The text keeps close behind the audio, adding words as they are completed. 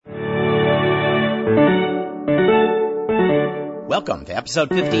welcome to episode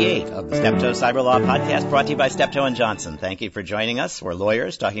 58 of the Steptoe Cyber Law Podcast, brought to you by Steptoe & Johnson. Thank you for joining us. We're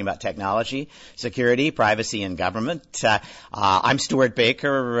lawyers talking about technology, security, privacy, and government. I'm Stuart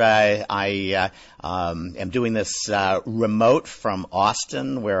Baker. I am doing this remote from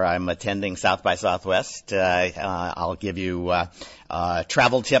Austin, where I'm attending South by Southwest. I'll give you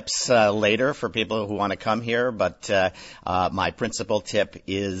travel tips later for people who want to come here, but my principal tip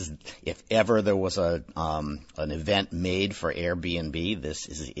is if ever there was an event made for Airbnb, this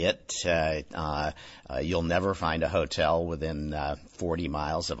is it. You'll never find a hotel within 40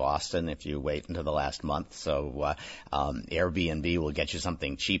 miles of Austin if you wait until the last month. So Airbnb will get you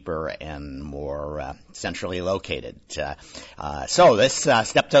something cheaper and more centrally located. So this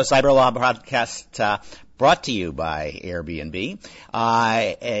Steptoe Cyber Law Podcast brought to you by Airbnb.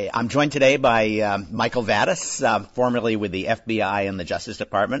 I'm joined today by Michael Vadas, formerly with the FBI and the Justice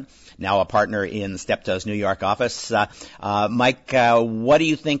Department, now a partner in Steptoe's New York office. Mike, what do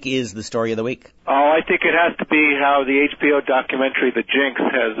you think is the story of the week? Oh, I think it has to be how the HBO documentary The Jinx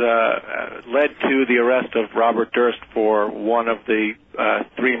has led to the arrest of Robert Durst for one of the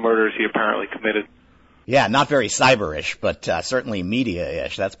 3 murders he apparently committed. Yeah, not very cyber-ish, but certainly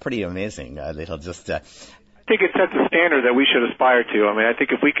media-ish. That's pretty amazing. They'll just. I think it sets a standard that we should aspire to. I mean, I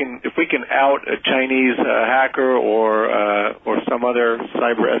think if we can out a Chinese hacker or some other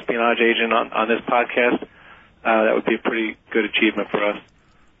cyber espionage agent on this podcast, that would be a pretty good achievement for us.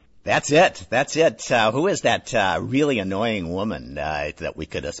 That's it. Who is that really annoying woman that we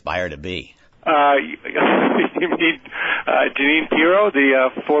could aspire to be? You mean Jeanine Pirro,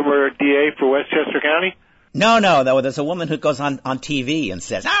 the former DA for Westchester County? No, there's a woman who goes on TV and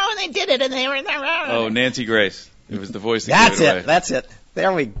says, "Oh, they did it, and they were there." Oh, Nancy Grace. It was the voice that gave it away. That's it.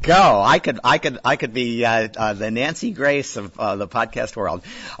 There we go. I could be the Nancy Grace of the podcast world.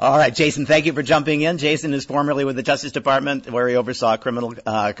 All right, Jason, thank you for jumping in. Jason is formerly with the Justice Department, where he oversaw criminal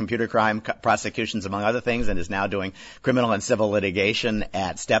computer crime prosecutions, among other things, and is now doing criminal and civil litigation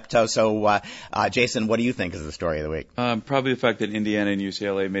at Steptoe. So, Jason, what do you think is the story of the week? Probably the fact that Indiana and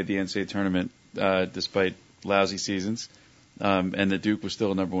UCLA made the NCAA tournament despite lousy seasons, and the Duke was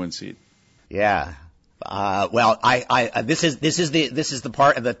still a number 1 seed. Yeah. Well, this is the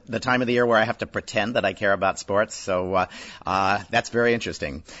part of the time of the year where I have to pretend that I care about sports. So, that's very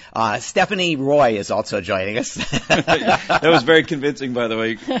interesting. Stephanie Roy is also joining us. That was very convincing, by the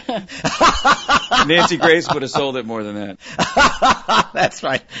way. Nancy Grace would have sold it more than that. That's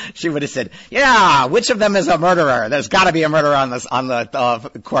right. She would have said, "Yeah, which of them is a murderer? There's got to be a murderer on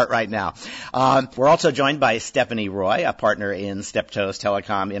the court right now." We're also joined by Stephanie Roy, a partner in Steptoe's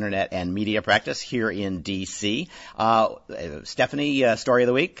telecom, internet, and media practice here in D.C. Stephanie, story of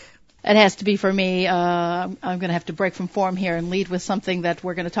the week? It has to be for me. I'm going to have to break from form here and lead with something that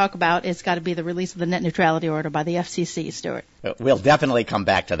we're going to talk about. It's got to be the release of the net neutrality order by the FCC, Stuart. We'll definitely come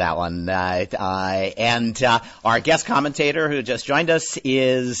back to that one. And our guest commentator who just joined us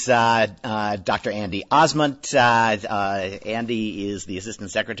is Dr. Andy Ozment. Andy is the Assistant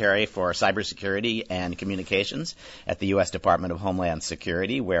Secretary for Cybersecurity and Communications at the U.S. Department of Homeland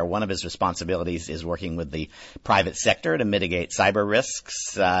Security, where one of his responsibilities is working with the private sector to mitigate cyber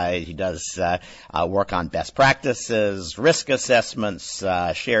risks. He does work on best practices, risk assessments,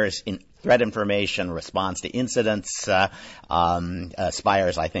 shares threat information, response to incidents,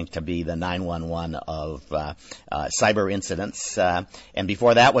 aspires, I think, to be the 911 of cyber incidents. And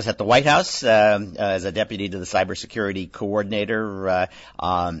before that was at the White House as a deputy to the cybersecurity coordinator,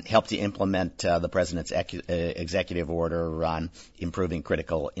 helped to implement the president's executive order on improving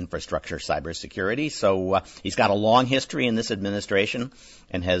critical infrastructure cybersecurity. So he's got a long history in this administration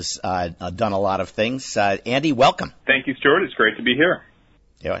and has done a lot of things. Andy, welcome. Thank you, Stuart. It's great to be here.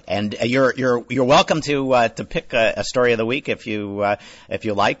 Yeah, and you're welcome to pick a story of the week if you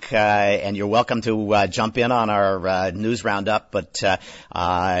like, and you're welcome to jump in on our news roundup, but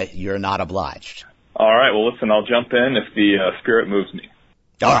you're not obliged. All right. Well, listen, I'll jump in if the spirit moves me.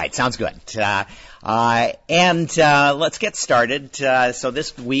 All right, sounds good. And let's get started. So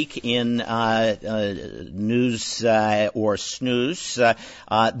this week in news or snooze,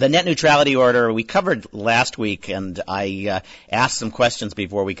 the net neutrality order we covered last week, and I asked some questions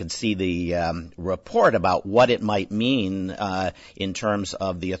before we could see the report about what it might mean in terms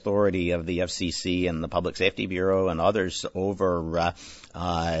of the authority of the FCC and the Public Safety Bureau and others over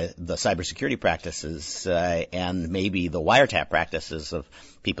the cybersecurity practices and maybe the wiretap practices of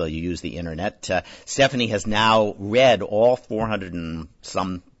people who use the internet. Stephanie has now read all 400 and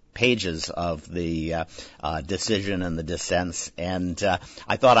some pages of the decision and the dissents, and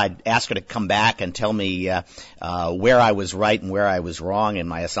I thought I'd ask her to come back and tell me where I was right and where I was wrong in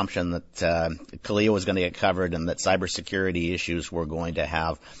my assumption that CALEA was going to get covered and that cybersecurity issues were going to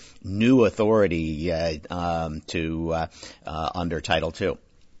have new authority under Title II.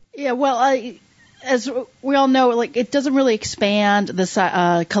 Yeah, well, as we all know, it doesn't really expand the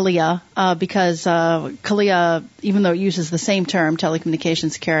CALEA because CALEA, even though it uses the same term,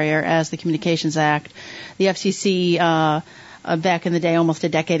 telecommunications carrier, as the Communications Act, the FCC back in the day, almost a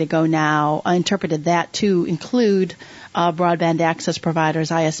decade ago now, interpreted that to include broadband access providers,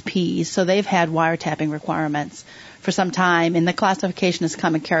 ISPs. So they've had wiretapping requirements for some time, and the classification as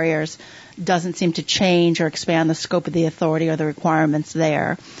common carriers doesn't seem to change or expand the scope of the authority or the requirements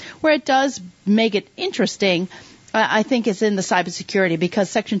there. Where it does make it interesting, I think, is in the cybersecurity,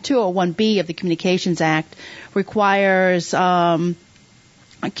 because Section 201B of the Communications Act requires common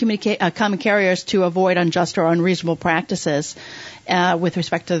carriers to avoid unjust or unreasonable practices with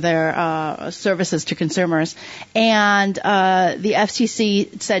respect to their services to consumers. And the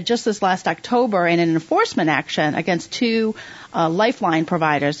FCC said just this last October in an enforcement action against two lifeline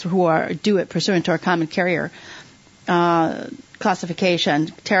providers who do it pursuant to our common carrier classification,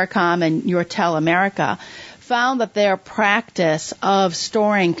 Terracom and Yourtel America, found that their practice of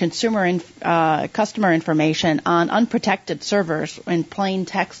storing customer information on unprotected servers in plain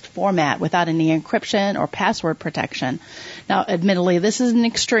text format without any encryption or password protection. Now, admittedly, this is an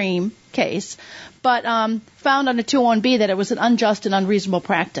extreme case, but found under 201B that it was an unjust and unreasonable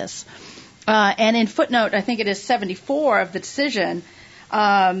practice. And in footnote, I think it is 74 of the decision,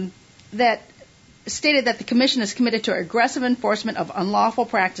 that stated that the Commission is committed to aggressive enforcement of unlawful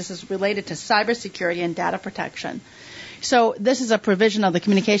practices related to cybersecurity and data protection. So this is a provision of the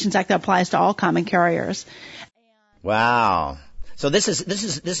Communications Act that applies to all common carriers. Wow. So this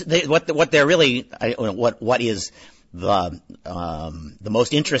is what they're really what is the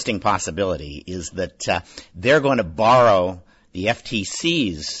most interesting possibility is that they're going to borrow the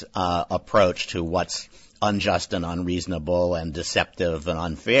FTC's approach to what's unjust and unreasonable and deceptive and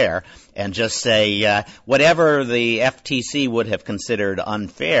unfair, and just say whatever the FTC would have considered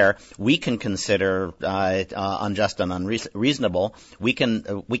unfair, we can consider unjust and unreasonable. We can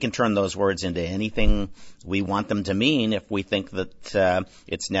turn those words into anything we want them to mean if we think that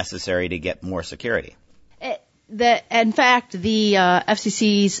it's necessary to get more security. In fact, the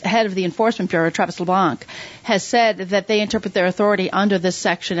FCC's head of the Enforcement Bureau, Travis LeBlanc, has said that they interpret their authority under this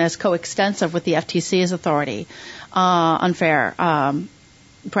section as coextensive with the FTC's authority, unfair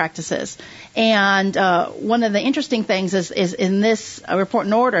practices. And one of the interesting things is in this report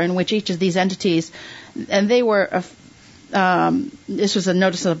and order in which each of these entities, and they were this was a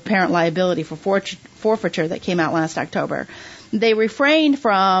notice of apparent liability for forfeiture that came out last October. They refrained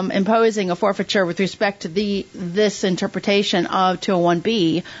from imposing a forfeiture with respect to this interpretation of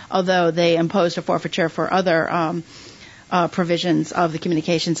 201B, although they imposed a forfeiture for other provisions of the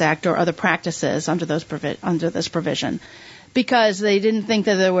Communications Act or other practices under this provision, because they didn't think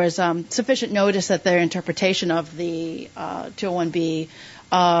that there was sufficient notice that their interpretation of the 201B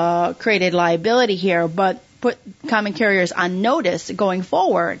created liability here, but put common carriers on notice going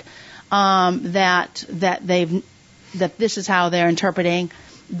forward that this is how they're interpreting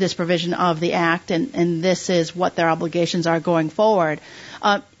this provision of the Act, and this is what their obligations are going forward.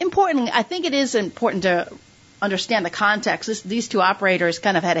 Importantly, I think it is important to understand the context. These two operators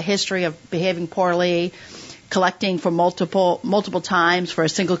kind of had a history of behaving poorly, collecting for multiple times for a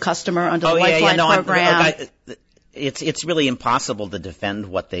single customer under the Lifeline program. It's really impossible to defend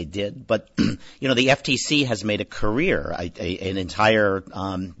what they did, but the FTC has made a career, an entire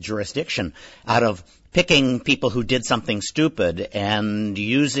jurisdiction out of picking people who did something stupid and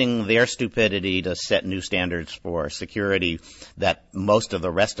using their stupidity to set new standards for security that most of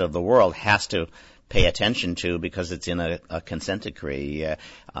the rest of the world has to pay attention to because it's in a consent decree.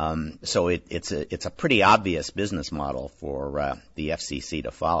 So it's a pretty obvious business model for the FCC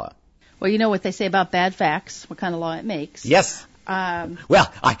to follow. Well, you know what they say about bad facts, what kind of law it makes. Yes. At the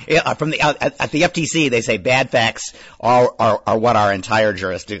FTC, they say bad facts are what our entire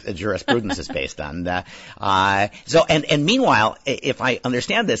jurisprudence is based on. And meanwhile, if I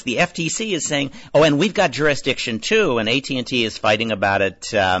understand this, the FTC is saying, and we've got jurisdiction too, and AT&T is fighting about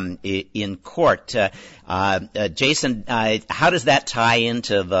it in court. Jason, how does that tie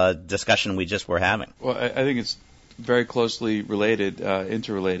into the discussion we just were having? Well, I think it's very closely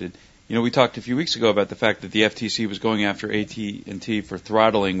interrelated. We talked a few weeks ago about the fact that the FTC was going after AT&T for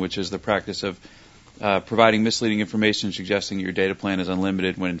throttling, which is the practice of providing misleading information suggesting your data plan is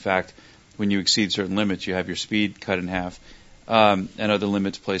unlimited when, in fact, when you exceed certain limits, you have your speed cut in half. and other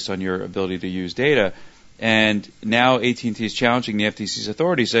limits placed on your ability to use data. And now AT&T is challenging the FTC's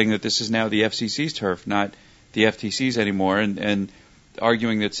authority, saying that this is now the FCC's turf, not the FTC's anymore, and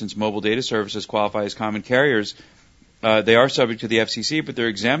arguing that since mobile data services qualify as common carriers, they are subject to the FCC, but they're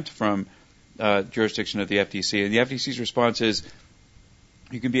exempt from jurisdiction of the FTC. And the FTC's response is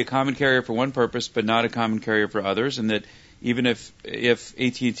you can be a common carrier for one purpose, but not a common carrier for others, and that even if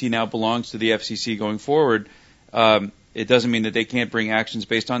AT&T now belongs to the FCC going forward, it doesn't mean that they can't bring actions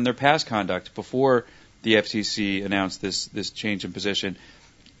based on their past conduct before the FCC announced this change in position.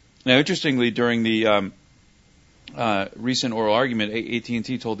 Now, interestingly, during the recent oral argument,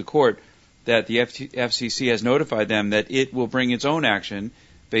 AT&T told the court that the FCC has notified them that it will bring its own action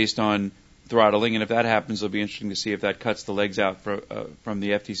based on throttling, and if that happens, it'll be interesting to see if that cuts the legs out from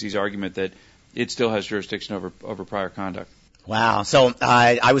the FTC's argument that it still has jurisdiction over prior conduct. Wow. So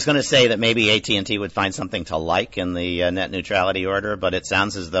I was going to say that maybe AT&T would find something to like in the net neutrality order, but it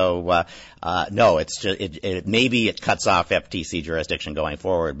sounds as though no, it's just maybe it cuts off FTC jurisdiction going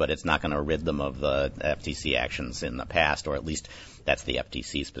forward, but it's not going to rid them of the FTC actions in the past, or at least that's the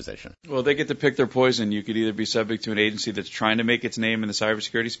FTC's position. Well, they get to pick their poison. You could either be subject to an agency that's trying to make its name in the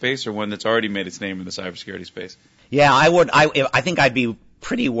cybersecurity space, or one that's already made its name in the cybersecurity space. Yeah, I think I'd be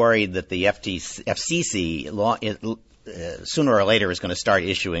pretty worried that the FCC sooner or later is going to start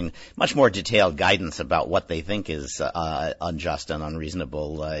issuing much more detailed guidance about what they think is unjust and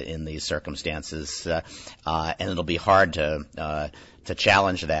unreasonable in these circumstances, and it'll be hard to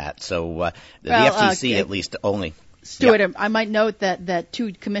challenge that. So the FTC at least only. Stuart, yeah. I might note that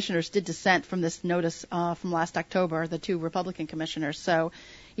two commissioners did dissent from this notice from last October, the two Republican commissioners. So,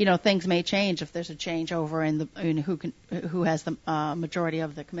 things may change if there's a change over in who has the majority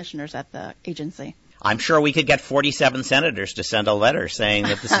of the commissioners at the agency. I'm sure we could get 47 senators to send a letter saying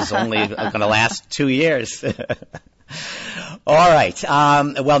that this is only going to last 2 years. All right.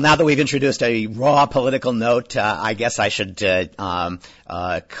 Well, now that we've introduced a raw political note, I guess I should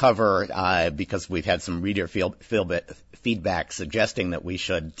cover, because we've had some reader feedback suggesting that we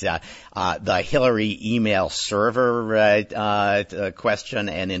should, the Hillary email server question,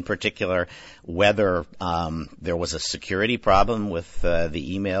 and in particular whether there was a security problem with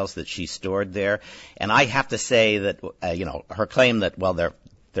the emails that she stored there. And I have to say that, her claim that,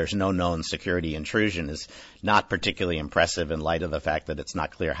 there's no known security intrusion is not particularly impressive in light of the fact that it's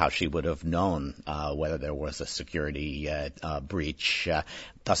not clear how she would have known whether there was a security breach.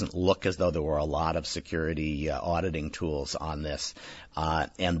 Doesn't look as though there were a lot of security auditing tools on this.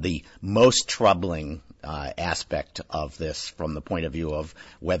 And the most troubling aspect of this from the point of view of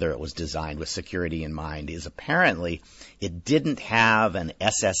whether it was designed with security in mind is apparently it didn't have an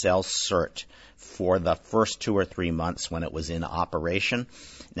SSL cert for the first 2 or 3 months when it was in operation.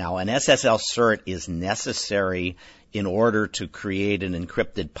 Now, an SSL cert is necessary in order to create an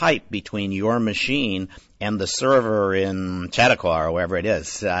encrypted pipe between your machine and the server in Chautauqua or wherever it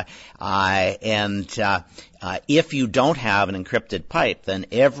is. If you don't have an encrypted pipe, then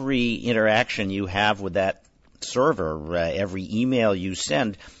every interaction you have with that server, every email you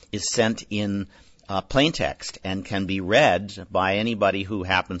send, is sent in plain text and can be read by anybody who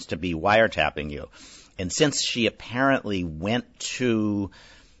happens to be wiretapping you. And since she apparently went to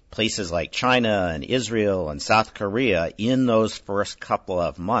places like China and Israel and South Korea in those first couple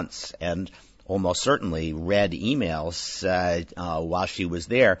of months and almost certainly read emails while she was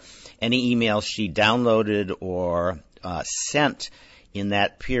there, any emails she downloaded or sent in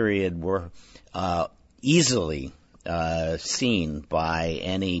that period were easily seen by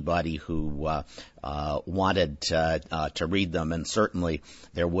anybody who wanted to read them, and certainly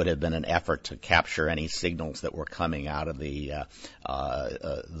there would have been an effort to capture any signals that were coming out of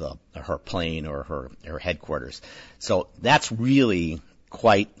her plane or her headquarters. So that's really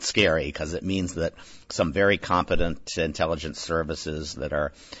quite scary, because it means that some very competent intelligence services that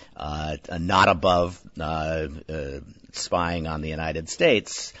are not above spying on the United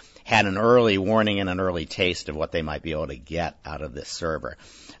States had an early warning and an early taste of what they might be able to get out of this server.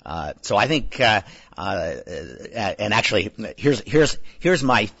 So I think, and actually, here's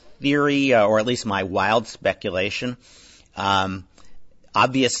my theory, or at least my wild speculation.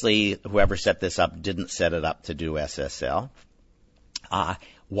 Obviously, whoever set this up didn't set it up to do SSL.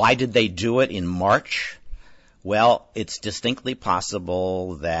 Why did they do it in March? Well, it's distinctly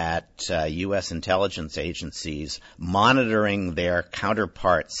possible that U.S. intelligence agencies monitoring their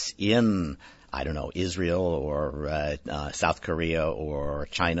counterparts in, Israel or South Korea or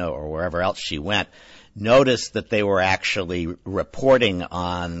China or wherever else she went, noticed that they were actually reporting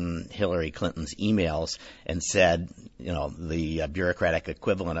on Hillary Clinton's emails and said, the bureaucratic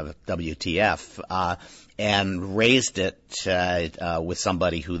equivalent of WTF, and raised it with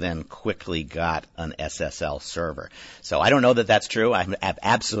somebody who then quickly got an SSL server. So I don't know that that's true. I have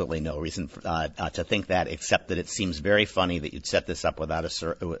absolutely no reason to think that, except that it seems very funny that you'd set this up without a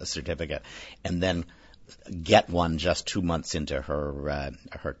certificate and then get one just 2 months into her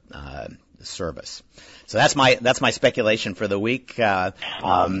service. So that's my speculation for the week. Stuart,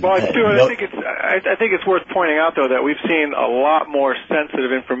 I think it's worth pointing out though that we've seen a lot more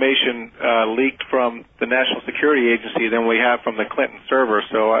sensitive information leaked from the National Security Agency than we have from the Clinton server.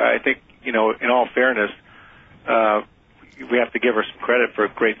 So I think in all fairness, we have to give her some credit for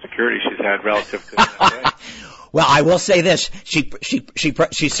great security she's had relative to the NSA. Well, I will say this: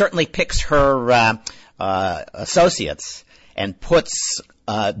 she certainly picks her associates and puts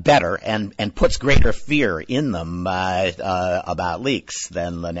better and puts greater fear in them about leaks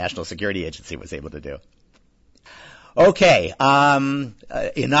than the National Security Agency was able to do. Okay,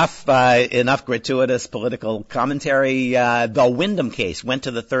 enough gratuitous political commentary. The Wyndham case went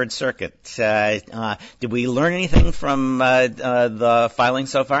to the Third Circuit. Did we learn anything from the filing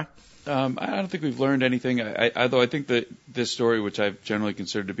so far? I don't think we've learned anything, although I think that this story, which I've generally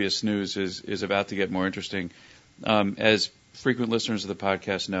considered to be a snooze, is about to get more interesting. As frequent listeners of the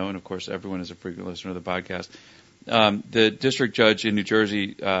podcast know, and of course everyone is a frequent listener of the podcast, the district judge in New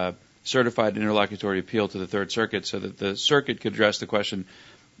Jersey certified an interlocutory appeal to the Third Circuit so that the circuit could address the question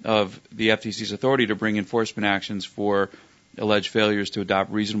of the FTC's authority to bring enforcement actions for alleged failures to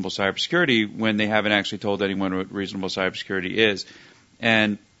adopt reasonable cybersecurity when they haven't actually told anyone what reasonable cybersecurity is.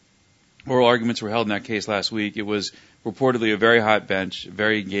 And oral arguments were held in that case last week. It was reportedly a very hot bench, a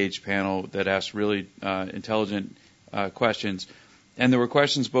very engaged panel that asked really intelligent questions. And there were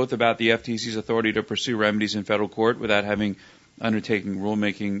questions both about the FTC's authority to pursue remedies in federal court without having undertaking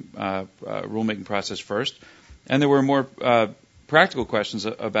rulemaking process first. And there were more practical questions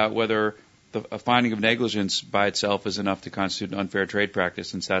about whether a finding of negligence by itself is enough to constitute an unfair trade practice,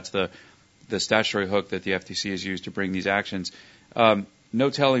 since that's the statutory hook that the FTC has used to bring these actions. No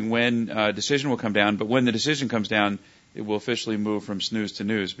telling when a decision will come down, but when the decision comes down, it will officially move from snooze to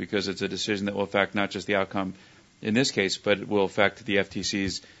news, because it's a decision that will affect not just the outcome in this case, but it will affect the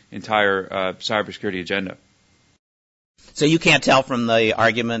FTC's entire cybersecurity agenda. So you can't tell from the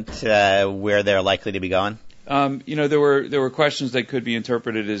argument where they're likely to be going? There were questions that could be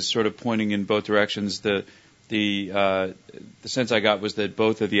interpreted as sort of pointing in both directions. The sense I got was that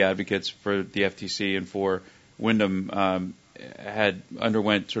both of the advocates for the FTC and for Wyndham had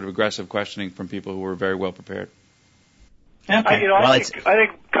underwent sort of aggressive questioning from people who were very well prepared. Okay. I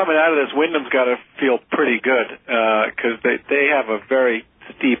think coming out of this, Wyndham's got to feel pretty good because they have a very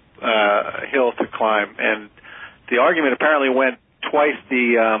steep hill to climb, and the argument apparently went twice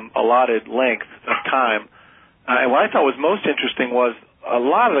the allotted length of time. And what I thought was most interesting was a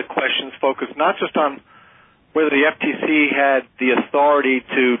lot of the questions focused not just on whether the FTC had the authority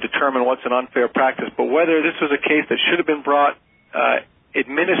to determine what's an unfair practice, but whether this was a case that should have been brought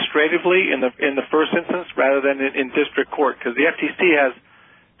administratively in the first instance rather than in district court, because the FTC has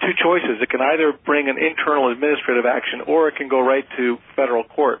two choices. It can either bring an internal administrative action, or it can go right to federal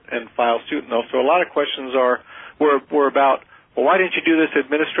court and file suit. So a lot of questions were about, well, why didn't you do this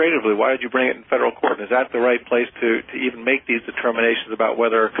administratively? Why did you bring it in federal court? And is that the right place to even make these determinations about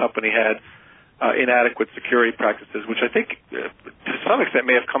whether a company had inadequate security practices, which I think to some extent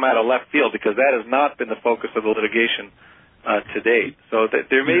may have come out of left field, because that has not been the focus of the litigation to date. So that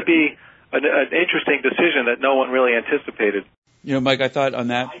there may be an interesting decision that no one really anticipated. Mike, I thought on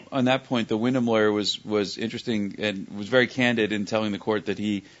that point, the Wyndham lawyer was interesting and was very candid in telling the court that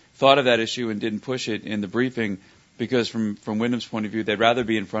he thought of that issue and didn't push it in the briefing, because from Wyndham's point of view, they'd rather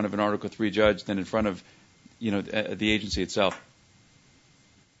be in front of an Article III judge than in front of the agency itself.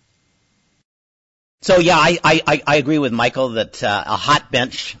 So yeah, I agree with Michael that a hot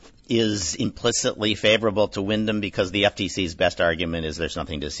bench is implicitly favorable to Wyndham, because the FTC's best argument is there's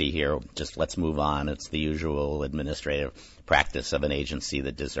nothing to see here. Just let's move on. It's the usual administrative practice of an agency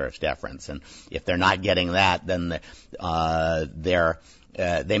that deserves deference. And if they're not getting that, then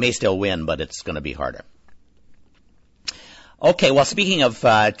they may still win, but it's going to be harder. Okay, well, speaking of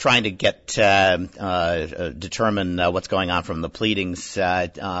trying to get determine what's going on from the pleadings,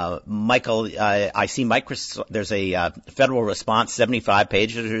 Michael, I see there's a federal response, 75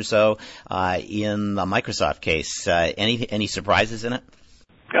 pages or so, in the Microsoft case. Any surprises in it?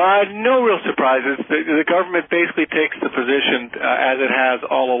 No real surprises. The government basically takes the position, as it has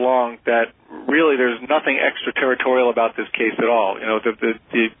all along, that really there's nothing extraterritorial about this case at all.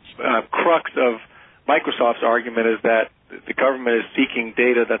 The crux of Microsoft's argument is that the government is seeking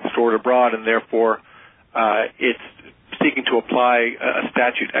data that's stored abroad, and therefore it's seeking to apply a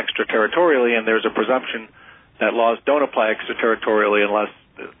statute extraterritorially, and there's a presumption that laws don't apply extraterritorially unless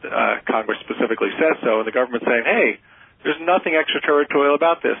Congress specifically says so. And the government's saying, hey, there's nothing extraterritorial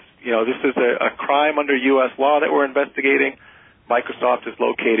about this. This is a crime under U.S. law that we're investigating. Microsoft is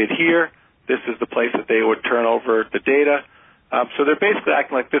located here. This is the place that they would turn over the data. So they're basically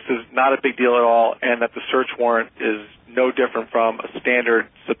acting like this is not a big deal at all, and that the search warrant is no different from a standard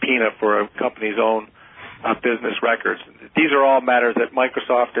subpoena for a company's own business records. These are all matters that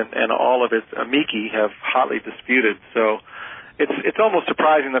Microsoft and all of its amici have hotly disputed. So it's almost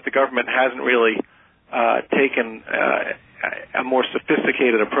surprising that the government hasn't really taken a more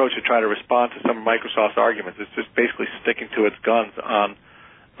sophisticated approach to try to respond to some of Microsoft's arguments. It's just basically sticking to its guns on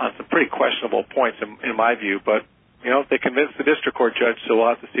some pretty questionable points in my view. But they convinced the district court judge, so we'll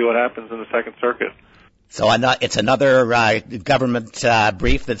have to see what happens in the Second Circuit. So it's another government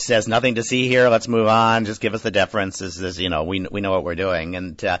brief that says nothing to see here. Let's move on. Just give us the deference. We know what we're doing,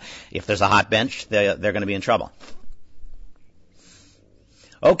 and if there's a hot bench, they're going to be in trouble.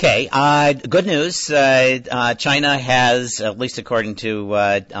 Okay, good news. China has, at least according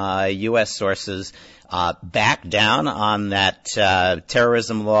to U.S. sources, backed down on that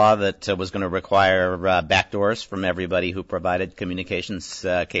terrorism law that was going to require backdoors from everybody who provided communications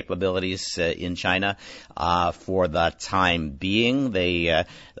capabilities in China. For the time being, they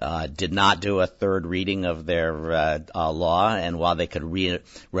did not do a third reading of their law, and while they could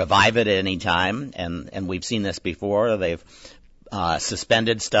revive it at any time, and we've seen this before, they've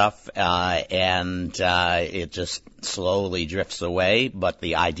suspended stuff, and it just slowly drifts away, but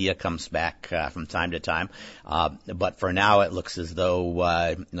the idea comes back from time to time. But for now, it looks as though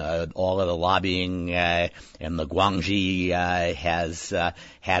all of the lobbying and the Guangxi has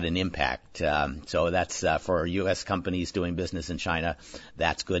had an impact. So that's for U.S. companies doing business in China.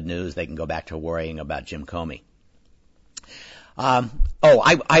 That's good news. They can go back to worrying about Jim Comey. We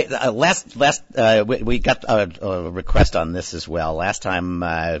got a request on this as well. Last time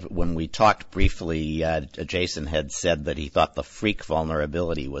when we talked briefly, Jason had said that he thought the freak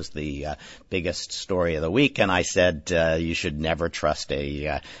vulnerability was the biggest story of the week, and I said you should never trust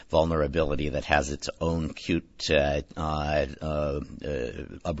a vulnerability that has its own cute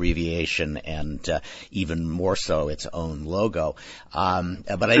abbreviation and even more so its own logo. But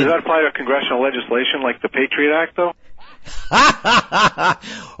does that apply to congressional legislation like the Patriot Act, though?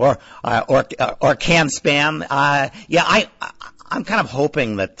 or can spam. I'm kind of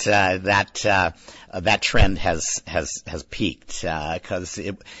hoping that that trend has peaked, because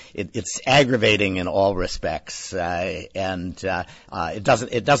it's aggravating in all respects, and it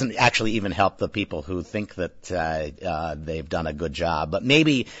doesn't actually even help the people who think that they've done a good job. But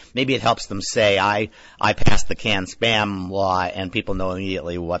maybe it helps them say, I passed the can spam law, and people know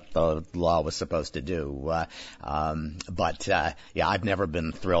immediately what the law was supposed to do. But I've never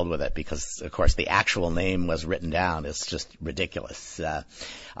been thrilled with it, because of course the actual name was written down. It's just ridiculous.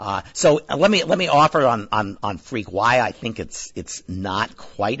 So let me offer on Freak why I think it's not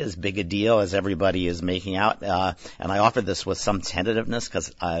quite as big a deal as everybody is making out. And I offer this with some tentativeness,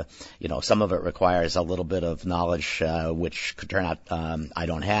 because some of it requires a little bit of knowledge, which could turn out I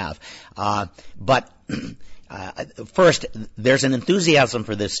don't have. But first, there's an enthusiasm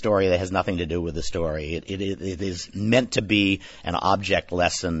for this story that has nothing to do with the story. It is meant to be an object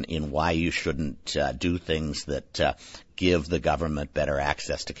lesson in why you shouldn't do things that give the government better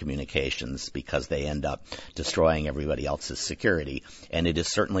access to communications, because they end up destroying everybody else's security. And it is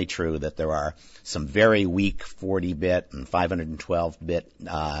certainly true that there are some very weak 40-bit and 512-bit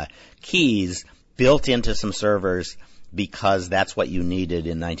keys built into some servers, because that's what you needed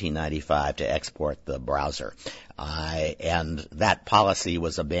in 1995 to export the browser. And that policy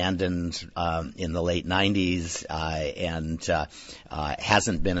was abandoned in the late 90s and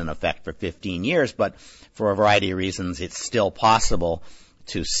hasn't been in effect for 15 years. But for a variety of reasons, it's still possible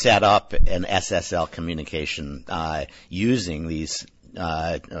to set up an SSL communication using these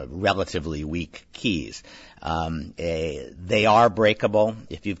relatively weak keys. They are breakable.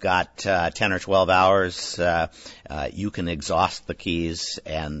 If you've got 10 or 12 hours, you can exhaust the keys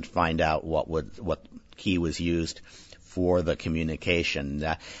and find out what key was used for the communication.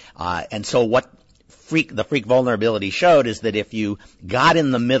 And so what the freak vulnerability showed is that if you got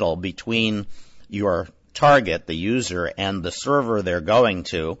in the middle between your target, the user, and the server they're going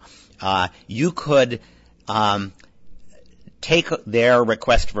to, you could take their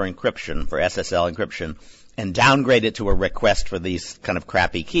request for encryption, for SSL encryption, and downgrade it to a request for these kind of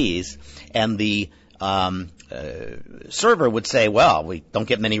crappy keys, and the server would say, well, we don't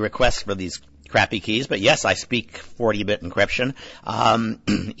get many requests for these crappy keys, but yes, I speak 40-bit encryption.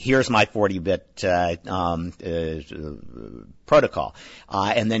 Here's my 40-bit protocol.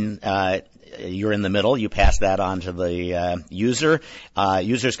 And then you're in the middle. You pass that on to the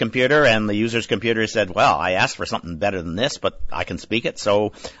user's computer, and the user's computer said, well, I asked for something better than this, but I can speak it,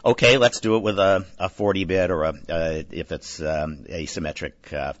 so okay, let's do it with a 40-bit or if it's asymmetric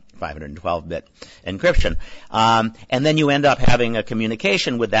 512-bit encryption. And then you end up having a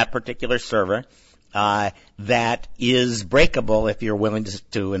communication with that particular server that is breakable if you're willing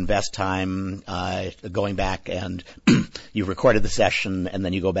to invest time going back and you recorded the session and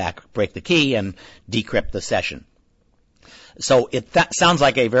then you go back, break the key, and decrypt the session. So sounds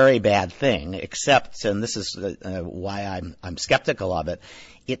like a very bad thing, except, and this is why I'm skeptical of it,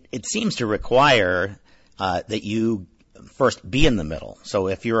 it seems to require that you first be in the middle. So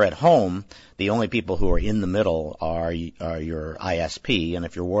if you're at home, the only people who are in the middle are your ISP, and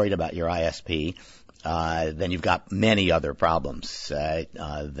if you're worried about your ISP, then you've got many other problems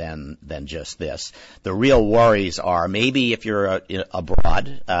than just this. The real worries are maybe if you're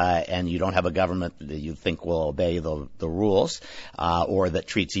abroad and you don't have a government that you think will obey the rules or that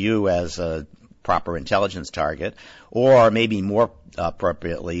treats you as a proper intelligence target, or maybe more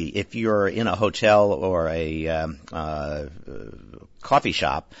appropriately, if you're in a hotel or a coffee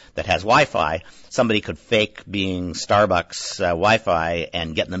shop that has Wi-Fi, somebody could fake being Starbucks Wi-Fi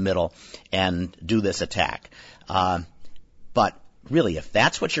and get in the middle and do this attack. But really, if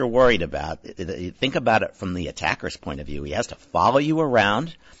that's what you're worried about, think about it from the attacker's point of view. He has to follow you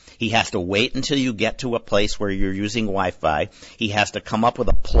around. He has to wait until you get to a place where you're using Wi-Fi. He has to come up with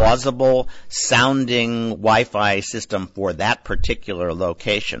a plausible sounding Wi-Fi system for that particular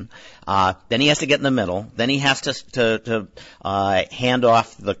location. Then he has to get in the middle. Then he has to hand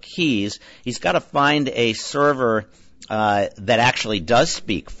off the keys. He's got to find a server that actually does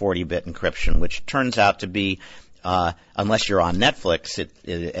speak 40-bit encryption, which turns out to be unless you're on Netflix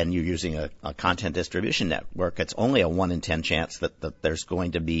and you're using a content distribution network, it's only a 1 in 10 chance that there's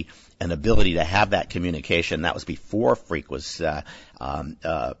going to be an ability to have that communication. That was before Freak was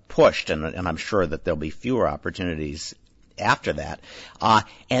pushed, and I'm sure that there'll be fewer opportunities after that.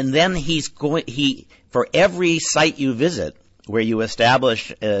 And then for every site you visit where you establish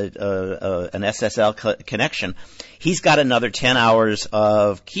an SSL connection, he's got another 10 hours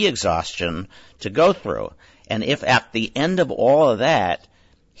of key exhaustion to go through. And if at the end of all of that,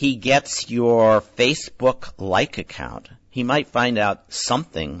 he gets your Facebook-like account, he might find out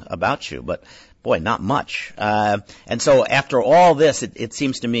something about you, but boy, not much. And so after all this, it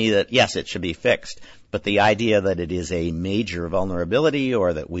seems to me that, yes, it should be fixed, but the idea that it is a major vulnerability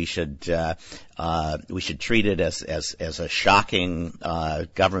or that we should treat it as a shocking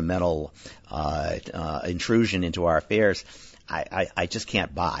governmental intrusion into our affairs, I just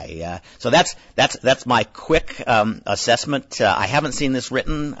can't buy. So that's my quick assessment. I haven't seen this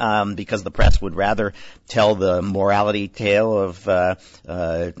written because the press would rather tell the morality tale of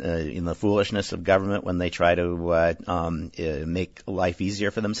in the foolishness of government when they try to make life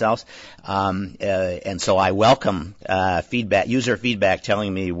easier for themselves. And so I welcome user feedback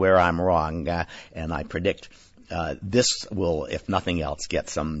telling me where I'm wrong, and I predict this will, if nothing else, get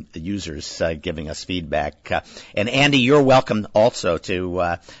some users giving us feedback. And Andy, you're welcome also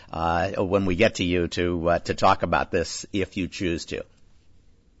to, when we get to you, to talk about this if you choose to.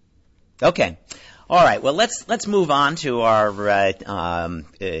 Okay. All right. Well, let's move on to our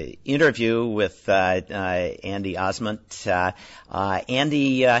interview with Andy Ozment.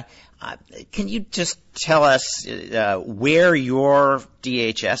 Andy, can you just tell us where your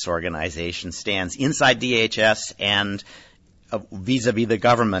DHS organization stands inside DHS and vis-a-vis the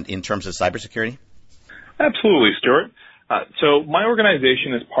government in terms of cybersecurity? Absolutely, Stuart. So my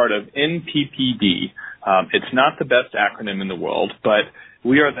organization is part of NPPD. It's not the best acronym in the world, but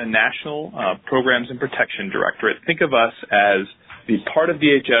we are the National Programs and Protection Directorate. Think of us as the part of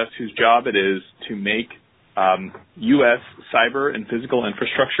DHS whose job it is to make U.S. cyber and physical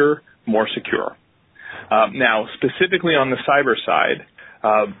infrastructure more secure. Now, specifically on the cyber side,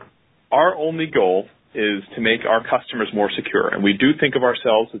 our only goal is to make our customers more secure, and we do think of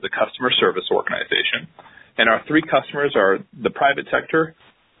ourselves as a customer service organization. And our three customers are the private sector,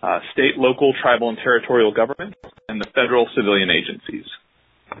 state, local, tribal, and territorial government, and the federal civilian agencies.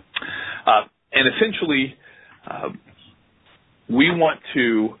 And essentially, we want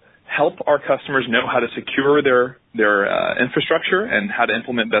to help our customers know how to secure their infrastructure and how to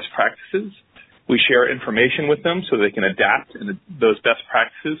implement best practices. We share information with them so they can adapt those best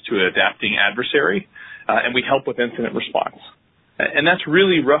practices to an adapting adversary, and we help with incident response. And that's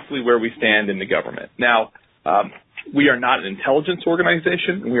really roughly where we stand in the government. Now, We are not an intelligence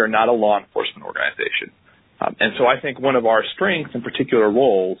organization, and we are not a law enforcement organization. And so I think one of our strengths and particular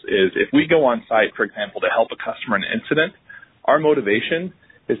roles is if we go on site, for example, to help a customer in an incident, our motivation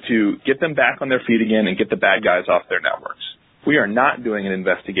is to get them back on their feet again and get the bad guys off their networks. We are not doing an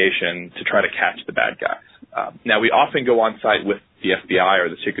investigation to try to catch the bad guys. Now, we often go on site with the FBI or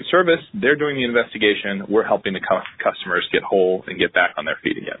the Secret Service. They're doing the investigation. We're helping the customers get whole and get back on their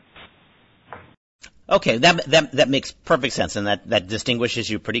feet again. Okay, that makes perfect sense, and that distinguishes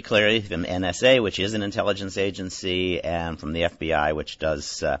you pretty clearly from NSA, which is an intelligence agency, and from the FBI, which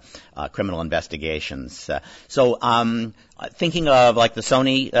does criminal investigations. So, thinking of like the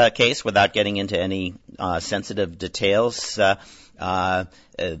Sony case, without getting into any sensitive details, what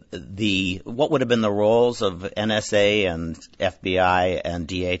would have been the roles of NSA and FBI and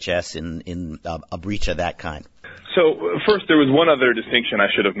DHS in a breach of that kind? So first, there was one other distinction I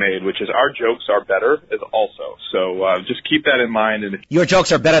should have made, which is our jokes are better as also. So just keep that in mind. And your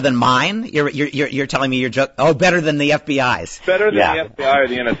jokes are better than mine? You're telling me your joke? Oh, better than the FBI's. Better than the FBI or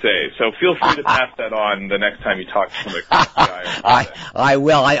the NSA. So feel free to pass that on the next time you talk to somebody from the FBI. I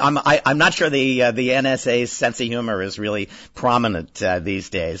will. I'm not sure the NSA's sense of humor is really prominent these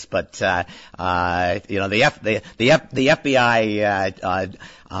days, but the FBI.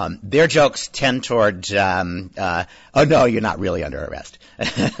 Their jokes tend toward, oh no, you're not really under arrest.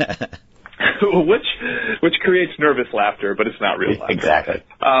 which creates nervous laughter, but it's not real laughter. Exactly.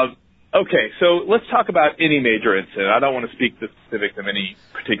 Okay, so let's talk about any major incident. I don't want to speak the specifics of any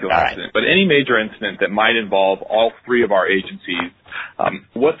particular incident, but any major incident that might involve all three of our agencies,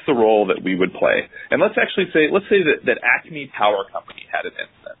 what's the role that we would play? And let's say that Acme Power Company had an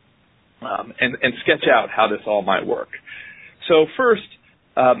incident, and sketch out how this all might work. So first,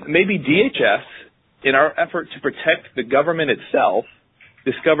 maybe DHS, in our effort to protect the government itself,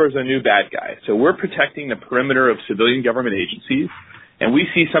 discovers a new bad guy. So we're protecting the perimeter of civilian government agencies, and we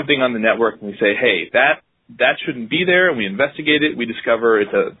see something on the network and we say, hey, that shouldn't be there, and we investigate it. We discover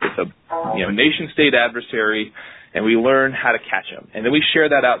it's a nation-state adversary, and we learn how to catch him. And then we share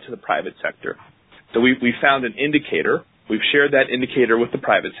that out to the private sector. So we found an indicator. We've shared that indicator with the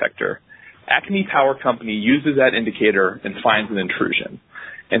private sector. Acme Power Company uses that indicator and finds an intrusion.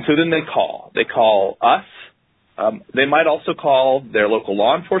 And so then they call. They call us. They might also call their local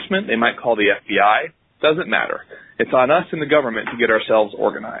law enforcement. They might call the FBI. Doesn't matter. It's on us and the government to get ourselves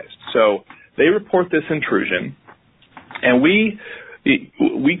organized. So they report this intrusion, and we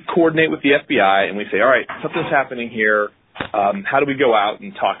coordinate with the FBI, and we say, all right, something's happening here. How do we go out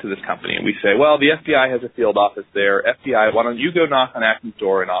and talk to this company? And we say, well, the FBI has a field office there. FBI, why don't you go knock on Acme's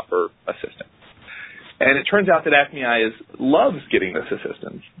door and offer assistance? And it turns out that Acme loves getting this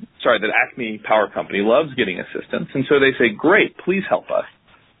assistance. That Acme Power Company loves getting assistance. And so they say, great, please help us.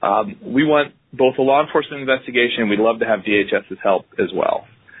 We want both a law enforcement investigation. We'd love to have DHS's help as well.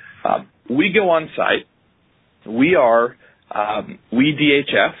 We go on site. We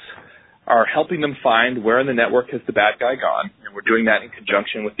DHS are helping them find where in the network has the bad guy gone. And we're doing that in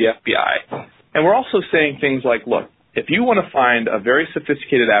conjunction with the FBI. And we're also saying things like, look, if you want to find a very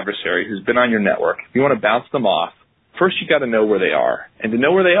sophisticated adversary who's been on your network, if you want to bounce them off, first you got to know where they are. And to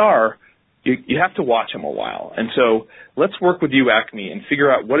know where they are, you have to watch them a while. And so let's work with you, Acme, and figure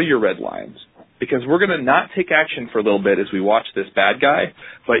out what are your red lines. Because we're going to not take action for a little bit as we watch this bad guy,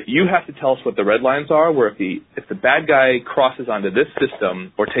 but you have to tell us what the red lines are, where if the bad guy crosses onto this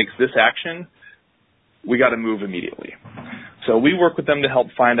system or takes this action, we got to move immediately. So we work with them to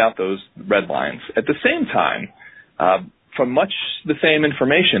help find out those red lines. At the same time, from much the same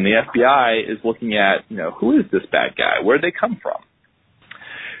information, the FBI is looking at, who is this bad guy? Where did they come from?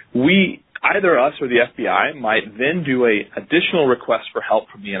 Either us or the FBI might then do a additional request for help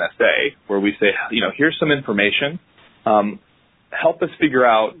from the NSA, where we say, here's some information. Help us figure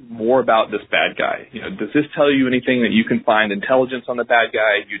out more about this bad guy. Does this tell you anything that you can find intelligence on the bad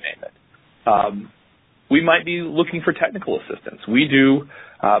guy? You name it. We might be looking for technical assistance. We do.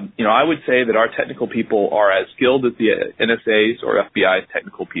 I would say that our technical people are as skilled as the NSA's or FBI's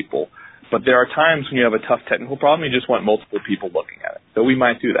technical people. But there are times when you have a tough technical problem, you just want multiple people looking at it. So we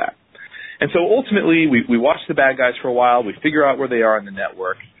might do that. And so ultimately, we watch the bad guys for a while. We figure out where they are in the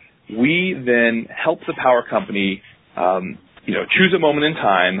network. We then help the power company, choose a moment in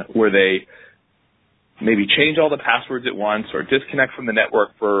time where they maybe change all the passwords at once or disconnect from the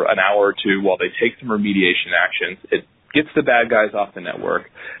network for an hour or two while they take some remediation actions. It gets the bad guys off the network.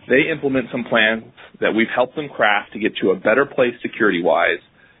 They implement some plans that we've helped them craft to get to a better place security-wise.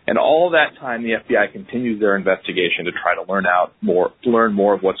 And all that time, the FBI continues their investigation to try to learn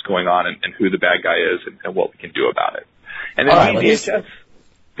more of what's going on and who the bad guy is and what we can do about it. And then DHS.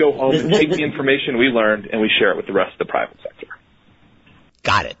 go home and take the information we learned and we share it with the rest of the private sector.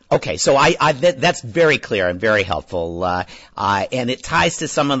 Got it. Okay, so that's very clear and very helpful, and it ties to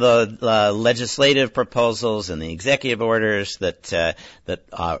some of the legislative proposals and the executive orders that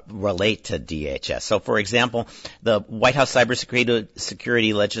relate to DHS. So, for example, the White House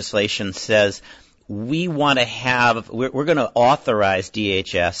cybersecurity legislation says we're going to authorize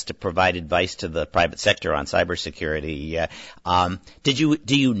DHS to provide advice to the private sector on cybersecurity.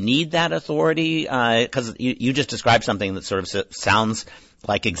 Do you need that authority? Because you just described something that sort of sounds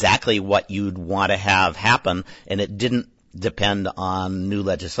like exactly what you'd want to have happen, and it didn't depend on new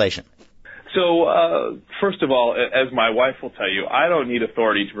legislation. So, first of all, as my wife will tell you, I don't need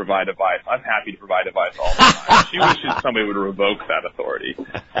authority to provide advice. I'm happy to provide advice all the time. She wishes somebody would revoke that authority.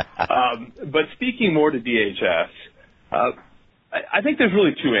 But speaking more to DHS, I think there's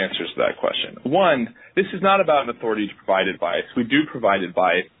really two answers to that question. One, this is not about an authority to provide advice. We do provide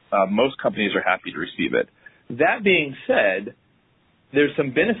advice. Most companies are happy to receive it. That being said, there's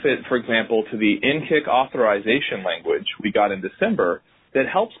some benefit, for example, to the in-kick authorization language we got in December that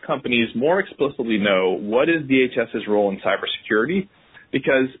helps companies more explicitly know what is DHS's role in cybersecurity,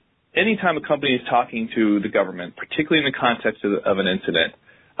 because anytime a company is talking to the government, particularly in the context of an incident,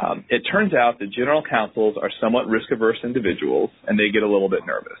 it turns out that general counsels are somewhat risk-averse individuals, and they get a little bit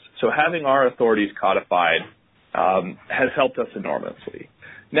nervous. So having our authorities codified has helped us enormously.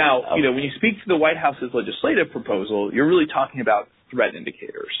 Now, when you speak to the White House's legislative proposal, you're really talking about threat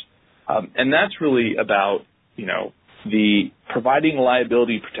indicators. And that's really about, the providing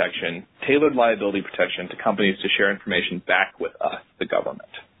liability protection, tailored liability protection to companies to share information back with us, the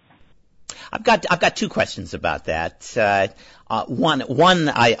government. I've got two questions about that. One,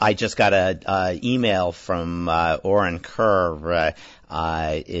 I just got a email from Oren Kerr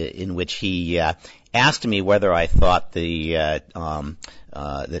in which he asked me whether I thought that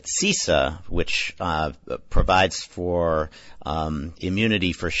CISA, which provides for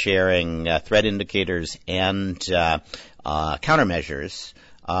immunity for sharing threat indicators and countermeasures,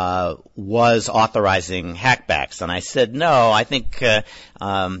 was authorizing hackbacks. And I said, no, I think,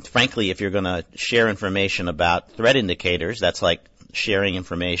 frankly, if you're going to share information about threat indicators, that's like sharing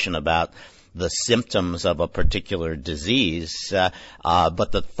information about the symptoms of a particular disease.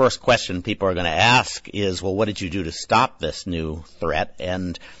 But the first question people are going to ask is, well, what did you do to stop this new threat?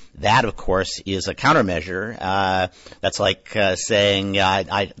 And that, of course, is a countermeasure. That's like saying,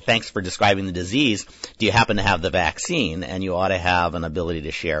 thanks for describing the disease. Do you happen to have the vaccine? And you ought to have an ability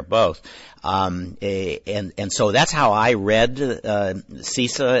to share both. And so that's how I read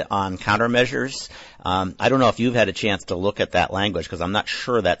CISA on countermeasures. I don't know if you've had a chance to look at that language, because I'm not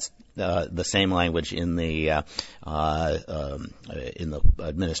sure that's the same language in the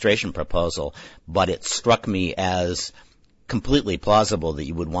administration proposal, but it struck me as completely plausible that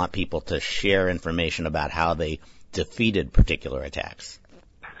you would want people to share information about how they defeated particular attacks.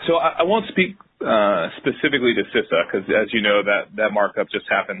 So I won't speak specifically to CISA, because as you know, that markup just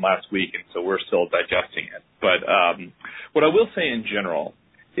happened last week, and so we're still digesting it. But what I will say in general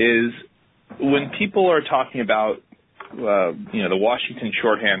is when people are talking about the Washington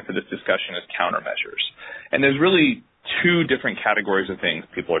shorthand for this discussion is countermeasures. And there's really two different categories of things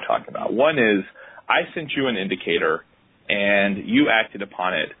people are talking about. One is, I sent you an indicator and you acted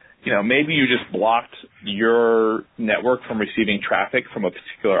upon it. Maybe you just blocked your network from receiving traffic from a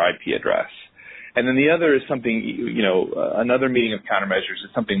particular IP address. And then the other is something, another meaning of countermeasures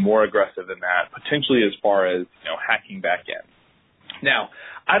is something more aggressive than that, potentially as far as, hacking back in. Now,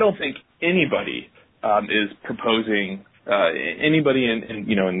 I don't think anybody is proposing anybody in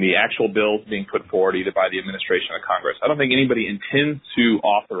the actual bills being put forward either by the administration or Congress. I don't think anybody intends to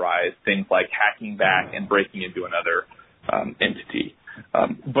authorize things like hacking back and breaking into another entity.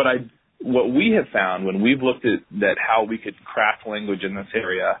 But what we have found when we've looked at how we could craft language in this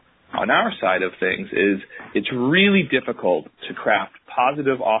area on our side of things is it's really difficult to craft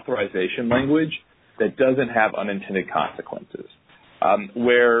positive authorization language that doesn't have unintended consequences.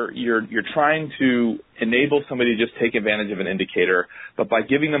 Where you're trying to enable somebody to just take advantage of an indicator, but by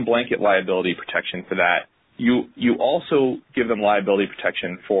giving them blanket liability protection for that, you also give them liability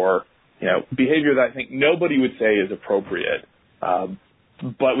protection for behavior that I think nobody would say is appropriate.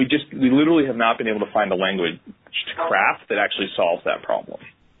 But we literally have not been able to find a language to craft that actually solves that problem.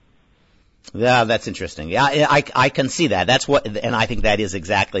 Yeah, that's interesting. Yeah, I can see that. And I think that is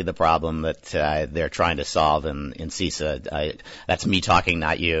exactly the problem that they're trying to solve in CISA. That's me talking,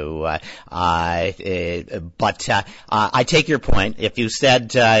 not you. But I take your point. If you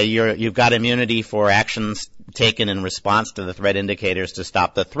said you've got immunity for actions taken in response to the threat indicators to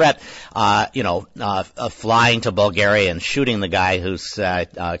stop the threat. Flying to Bulgaria and shooting the guy who's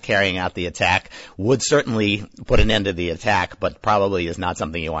carrying out the attack would certainly put an end to the attack, but probably is not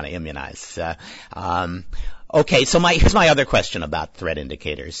something you want to immunize. Okay, so here's my other question about threat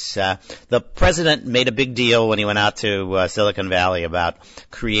indicators. The president made a big deal when he went out to Silicon Valley about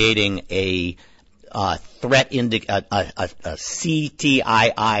creating a threat a CTIIC,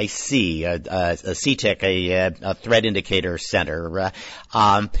 a CTIC, a threat indicator center.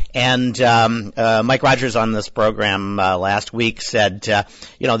 Mike Rogers on this program last week said,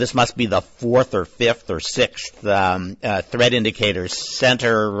 this must be the fourth or fifth or sixth threat indicator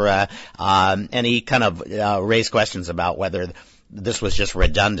center, and he kind of raised questions about whether this was just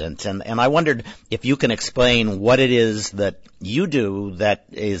redundant. And I wondered if you can explain what it is that you do that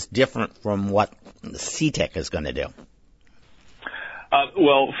is different from what CTIC is going to do.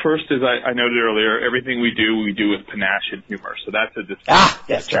 Well, first, as I noted earlier, everything we do with panache and humor. So that's a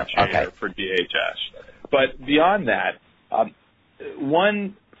differentiator for DHS. But beyond that,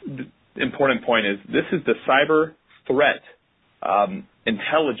 one important point is this is the Cyber Threat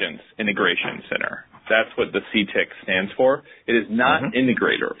Intelligence Integration Center. That's what the CTIC stands for. It is not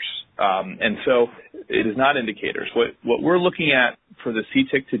integrators. And so it is not indicators. What we're looking at for the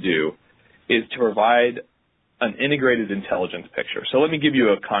CTIC to do is to provide an integrated intelligence picture. So let me give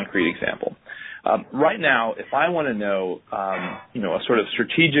you a concrete example. Right now, if I want to know, a sort of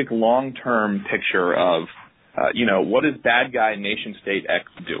strategic long-term picture of, what is bad guy nation state X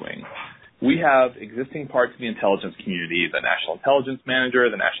doing? We have existing parts of the intelligence community, the National Intelligence Manager,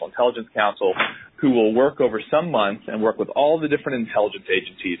 the National Intelligence Council, who will work over some months and work with all the different intelligence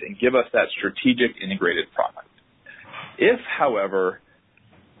agencies and give us that strategic integrated product. If, however,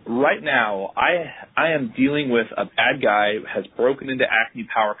 right now I am dealing with a bad guy who has broken into Acme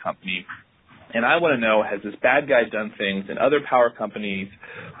Power Company, and I want to know, has this bad guy done things in other power companies?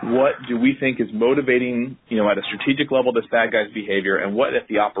 What do we think is motivating, at a strategic level, this bad guy's behavior, and what at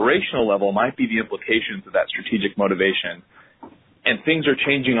the operational level might be the implications of that strategic motivation? And things are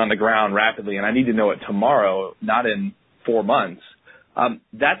changing on the ground rapidly, and I need to know it tomorrow, not in 4 months.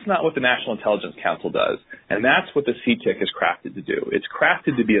 That's not what the National Intelligence Council does, and that's what the CTIC is crafted to do. It's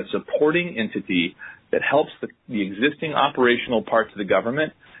crafted to be a supporting entity that helps the existing operational parts of the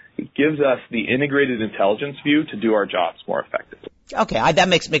government. It gives us the integrated intelligence view to do our jobs more effectively. Okay, that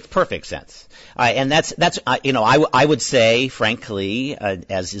makes perfect sense. And that's I would say, frankly,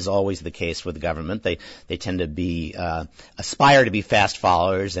 as is always the case with the government, they tend to be aspire to be fast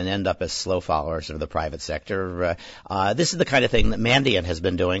followers and end up as slow followers of the private sector. This is the kind of thing that Mandiant has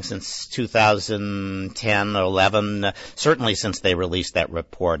been doing since 2010 or 11, certainly since they released that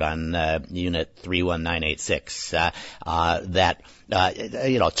report on Unit 31986 that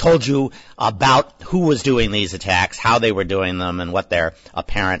told you about who was doing these attacks, how they were doing them, and what their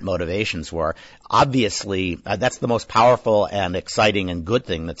apparent motivations were. Obviously, that's the most powerful and exciting and good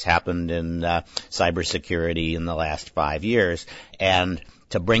thing that's happened in cybersecurity in the last 5 years. And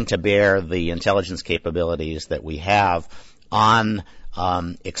to bring to bear the intelligence capabilities that we have on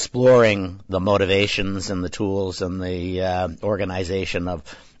exploring the motivations and the tools and the organization of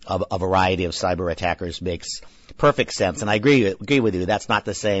a variety of cyber attackers makes perfect sense. And I agree with you. That's not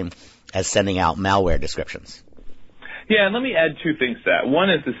the same as sending out malware descriptions. Yeah, and let me add 2 things to that. One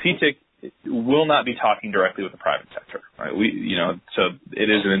is the CTIC will not be talking directly with the private sector, right? So it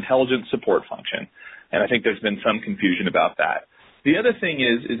is an intelligence support function, and I think there's been some confusion about that. The other thing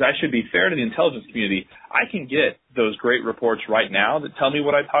is I should be fair to the intelligence community. I can get those great reports right now that tell me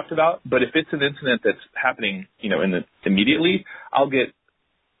what I talked about, but if it's an incident that's happening, immediately, I'll get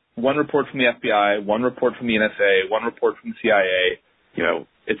one report from the FBI, one report from the NSA, one report from the CIA,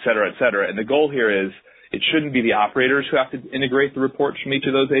 et cetera, et cetera. And the goal here is it shouldn't be the operators who have to integrate the reports from each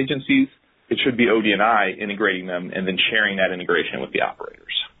of those agencies. It should be OD&I integrating them and then sharing that integration with the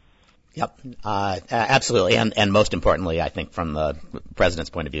operators. Yep, absolutely. And most importantly, I think from the president's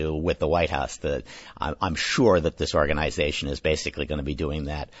point of view with the White House, that I'm sure that this organization is basically going to be doing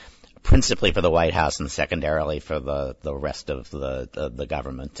that principally for the White House and secondarily for the rest of the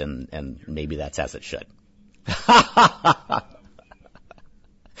government, and maybe that's as it should.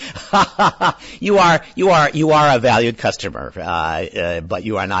 You are a valued customer, but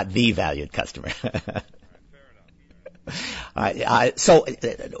you are not the valued customer. So,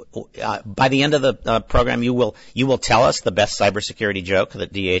 by the end of the program, you will tell us the best cybersecurity joke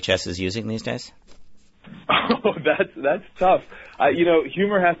that DHS is using these days. Oh, that's tough.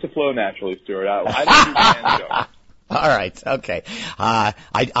 Humor has to flow naturally, Stuart. I don't do canned jokes. All right. Okay.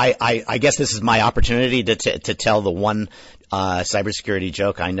 I guess this is my opportunity to tell the one cybersecurity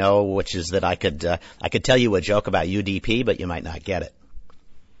joke I know, which is that I could tell you a joke about UDP, but you might not get it.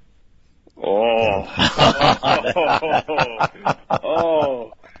 Oh.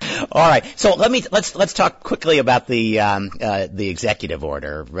 Oh. All right. So let's talk quickly about the executive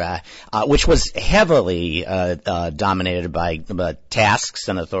order, which was heavily dominated by tasks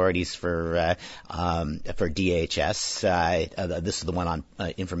and authorities for DHS. This is the one on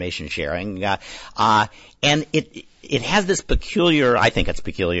information sharing, and it has this peculiar, I think it's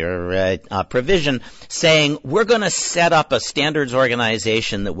peculiar, provision saying we're going to set up a standards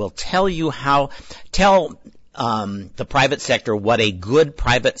organization that will tell the private sector what a good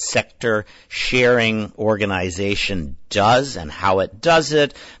private sector sharing organization does and how it does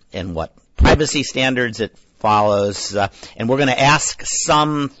it and what privacy standards it follows. And we're going to ask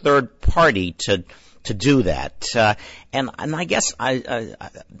some third party to do that. And I guess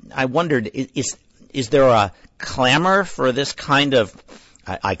I wondered, is there a clamor for this kind of,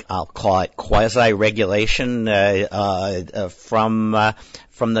 I'll call it quasi-regulation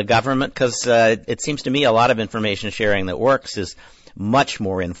from the government? Because it seems to me a lot of information sharing that works is much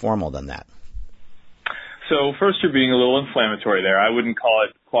more informal than that. So first, you're being a little inflammatory there. I wouldn't call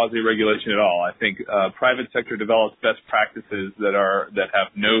it quasi-regulation at all. I think private sector develops best practices that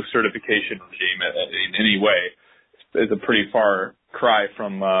have no certification regime in any way. It's a pretty far cry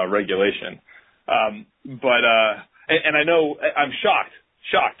from regulation. But I know I'm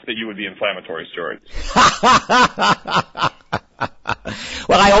shocked that you would be inflammatory, Stuart.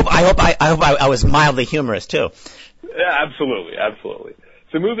 Well, I hope I was mildly humorous too. Yeah, absolutely.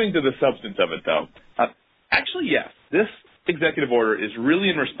 So moving to the substance of it, though, actually, yes, this executive order is really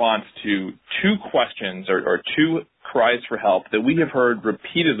in response to two questions or two cries for help that we have heard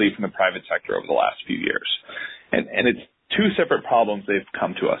repeatedly from the private sector over the last few years, and it's two separate problems they've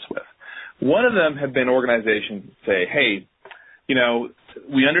come to us with. One of them have been organizations say, hey,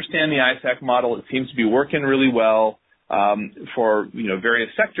 we understand the ISAC model. It seems to be working really well for various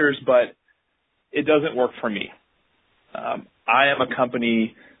sectors, but it doesn't work for me. I am a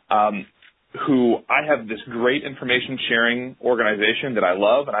company who I have this great information sharing organization that I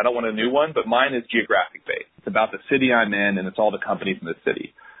love, and I don't want a new one, but mine is geographic based. It's about the city I'm in, and it's all the companies in the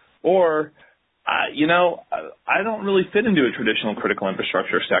city. Or I don't really fit into a traditional critical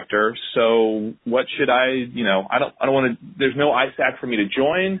infrastructure sector, so what should I don't want to, there's no ISAC for me to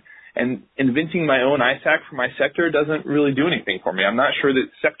join, and inventing my own ISAC for my sector doesn't really do anything for me. I'm not sure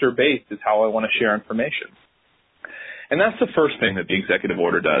that sector-based is how I want to share information. And that's the first thing that the executive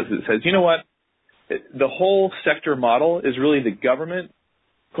order does. It says, you know what, the whole sector model is really the government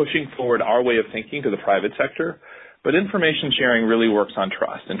pushing forward our way of thinking to the private sector. But information sharing really works on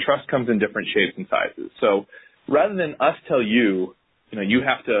trust, and trust comes in different shapes and sizes. So rather than us tell you, you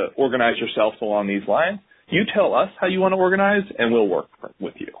have to organize yourself along these lines, you tell us how you want to organize, and we'll work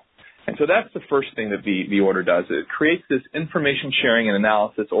with you. And so that's the first thing that the order does. It creates this information sharing and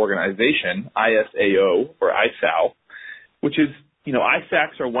analysis organization, ISAO or ISAO, which is,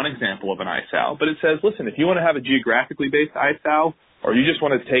 ISACs are one example of an ISAO, but it says, listen, if you want to have a geographically based ISAO, or you just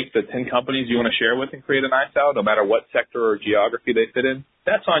want to take the 10 companies you want to share with and create an ISAO, no matter what sector or geography they fit in,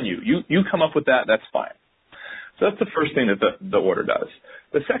 that's on you. You come up with that, that's fine. So that's the first thing that the order does.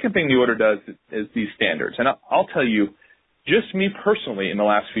 The second thing the order does is these standards. And I'll tell you, just me personally in the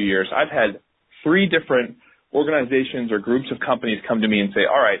last few years, I've had 3 different organizations or groups of companies come to me and say,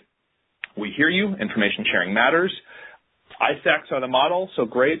 all right, we hear you, information sharing matters. ISACs are the model, so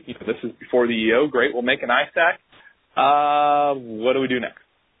great. This is before the EO, great, we'll make an ISAC. What do we do next?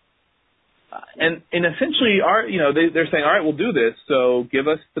 And essentially, they're saying, all right, we'll do this. So give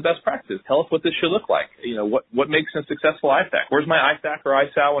us the best practices. Tell us what this should look like. What makes a successful ISAC? Where's my ISAC or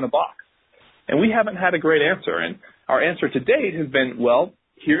ISAO in a box? And we haven't had a great answer. And our answer to date has been, well,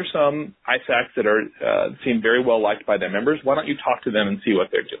 here's some ISACs that seem very well liked by their members. Why don't you talk to them and see what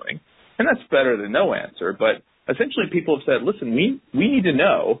they're doing? And that's better than no answer. But essentially, people have said, listen, we need to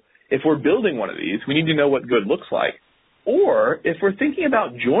know. If we're building one of these, we need to know what good looks like. Or if we're thinking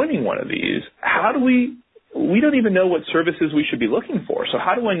about joining one of these, we don't even know what services we should be looking for. So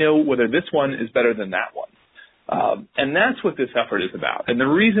how do I know whether this one is better than that one? And that's what this effort is about. And the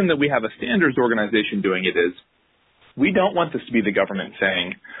reason that we have a standards organization doing it is we don't want this to be the government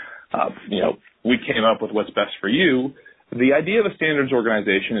saying, we came up with what's best for you. The idea of a standards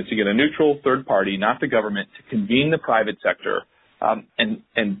organization is to get a neutral third party, not the government, to convene the private sector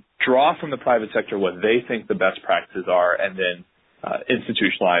and draw from the private sector what they think the best practices are, and then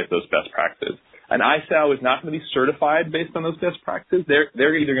institutionalize those best practices. An ISAO is not going to be certified based on those best practices.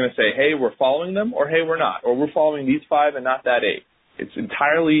 They're either going to say, hey, we're following them, or hey, we're not, or we're following these 5 and not that 8. It's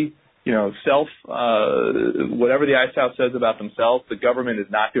entirely, whatever the ISAO says about themselves, the government is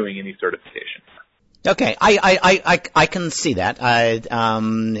not doing any certification. Okay, I can see that,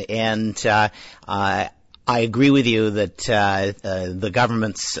 I agree with you that the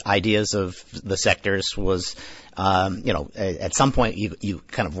government's ideas of the sectors was, at some point you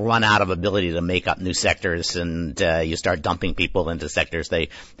kind of run out of ability to make up new sectors, and you start dumping people into sectors they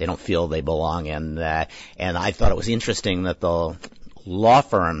don't feel they belong in. And I thought it was interesting that the law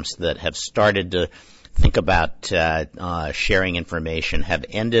firms that have started to think about sharing information have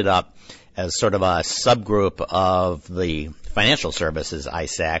ended up as sort of a subgroup of the financial services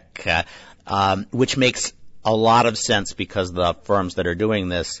ISAC, which makes a lot of sense because the firms that are doing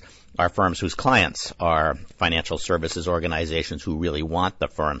this are firms whose clients are financial services organizations who really want the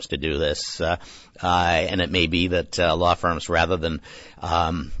firms to do this. And it may be that law firms, rather than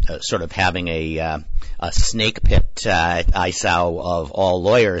sort of having a snake pit ISAO of all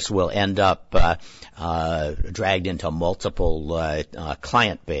lawyers, will end up dragged into multiple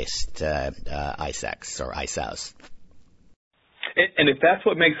client-based ISACs or ISAOs. And if that's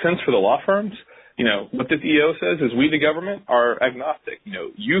what makes sense for the law firms, what this EO says is we, the government, are agnostic.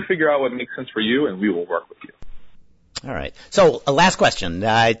 You figure out what makes sense for you, and we will work with you. All right. So, last question.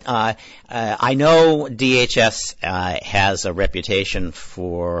 I know DHS has a reputation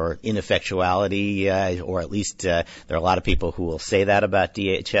for ineffectuality, or at least there are a lot of people who will say that about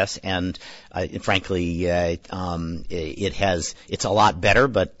DHS, and frankly, it's a lot better,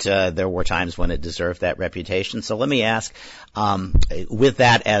 but there were times when it deserved that reputation. So let me ask, with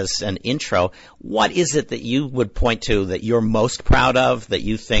that as an intro, what is it that you would point to that you're most proud of, that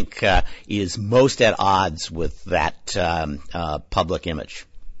you think is most at odds with that public image?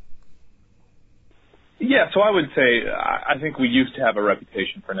 Yeah, so I would say I think we used to have a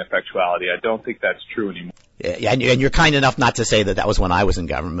reputation for ineffectuality. I don't think that's true anymore. Yeah, and you're kind enough not to say that was when I was in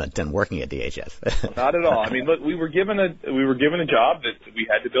government and working at DHS. Not at all. I mean, look, we were given a job that we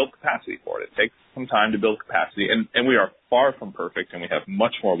had to build capacity for. It takes some time to build capacity, and we are far from perfect, and we have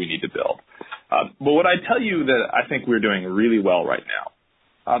much more we need to build. But what I tell you that I think we're doing really well right now,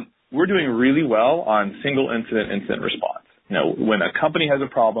 we're doing really well on single incident response. When a company has a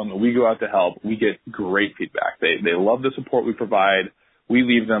problem and we go out to help, we get great feedback. They love the support we provide. We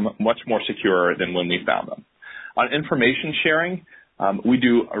leave them much more secure than when we found them. On information sharing, we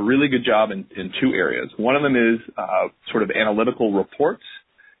do a really good job in 2 areas. One of them is sort of analytical reports,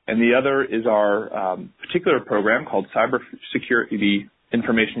 and the other is our particular program called Cybersecurity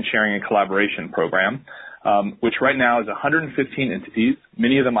Information Sharing and Collaboration Program, which right now is 115 entities,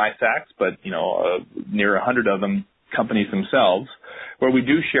 many of them ISACs, but near 100 of them companies themselves, where we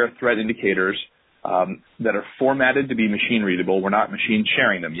do share threat indicators that are formatted to be machine readable. We're not machine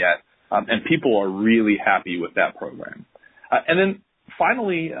sharing them yet, and people are really happy with that program. And then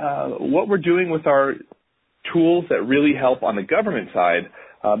finally, what we're doing with our tools that really help on the government side,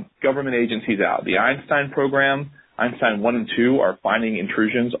 government agencies out. The Einstein program, Einstein 1 and 2 are finding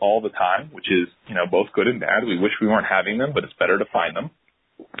intrusions all the time, which is, both good and bad. We wish we weren't having them, but it's better to find them.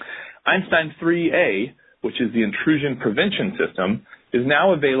 Einstein 3A, which is the intrusion prevention system, is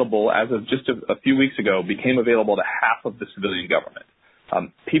now available as of just a few weeks ago, became available to half of the civilian government.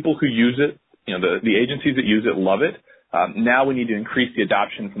 People who use it, the agencies that use it love it. Now we need to increase the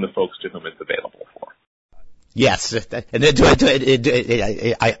adoption from the folks to whom it's available for. Yes,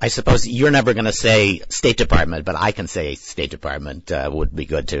 I suppose you're never going to say State Department, but I can say State Department would be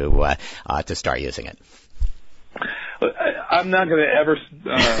good to start using it. I'm not going to ever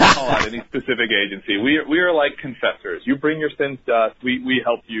call out any specific agency. We are like confessors. You bring your sins to us. We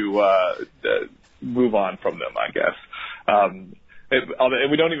help you move on from them, I guess. And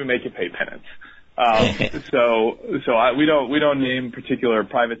we don't even make you pay penance. We don't name particular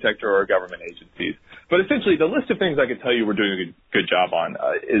private sector or government agencies. But essentially, the list of things I could tell you we're doing a good job on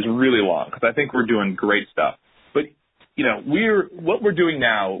is really long, because I think we're doing great stuff. But what we're doing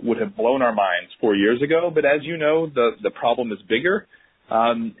now would have blown our minds 4 years ago. But as you know, the problem is bigger,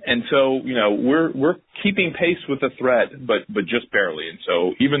 and so we're keeping pace with the threat, but just barely. And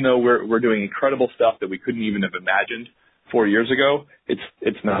so even though we're doing incredible stuff that we couldn't even have imagined 4 years ago,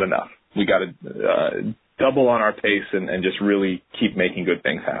 it's not enough. We got to double on our pace and just really keep making good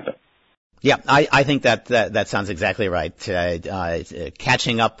things happen. Yeah, I think that sounds exactly right.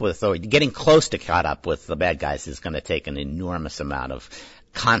 Catching up with, or getting close to caught up with the bad guys is going to take an enormous amount of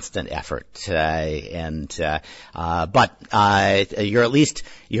constant effort. But you're at least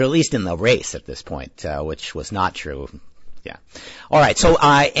in the race at this point, which was not true Yeah. All right. So,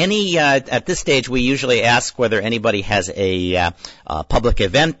 at this stage, we usually ask whether anybody has a public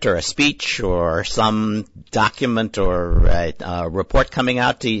event or a speech or some document or a report coming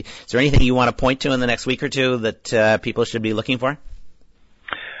out. Is there anything you want to point to in the next week or two that people should be looking for?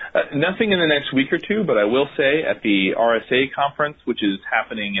 Nothing in the next week or two, but I will say at the RSA conference, which is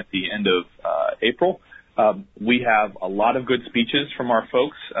happening at the end of April, we have a lot of good speeches from our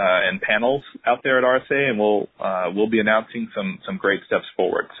folks and panels out there at RSA, and we'll be announcing some great steps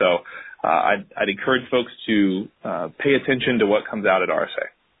forward. So I'd encourage folks to pay attention to what comes out at RSA.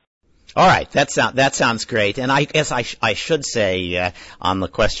 All right, that sounds great. And I guess I should say on the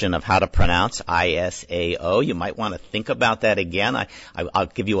question of how to pronounce ISAO, you might want to think about that again. I'll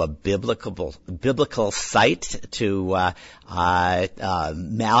give you a biblical site to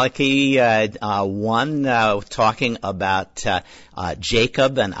Malachi 1, talking about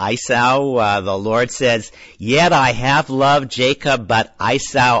Jacob and Esau. The Lord says, "Yet I have loved Jacob, but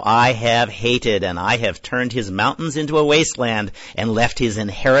Esau I have hated, and I have turned his mountains into a wasteland and left his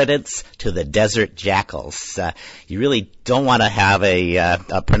inheritance to the desert jackals." You really don't want to have a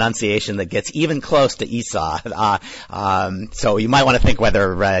pronunciation that gets even close to Esau. So you might want to think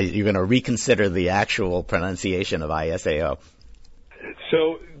whether you're going to reconsider the actual pronunciation of ISAO.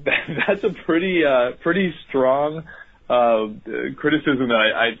 So that's a pretty strong criticism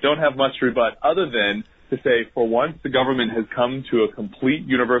that I don't have much to rebut, other than to say, for once, the government has come to a complete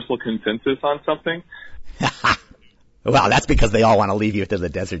universal consensus on something. Well, that's because they all want to leave you to the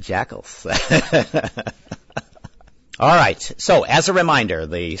desert jackals. All right. So, as a reminder,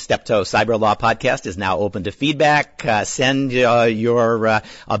 the Steptoe Cyber Law Podcast is now open to feedback. Send your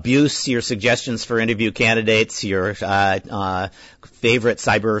abuse, your suggestions for interview candidates, your favorite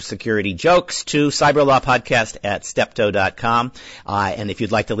cybersecurity jokes to cyberlawpodcast@steptoe.com. And if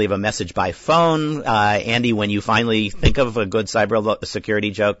you'd like to leave a message by phone, Andy, when you finally think of a good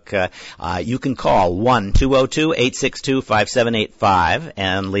cybersecurity joke, you can call 1-202-862-5785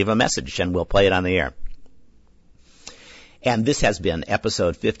 and leave a message, and we'll play it on the air. And this has been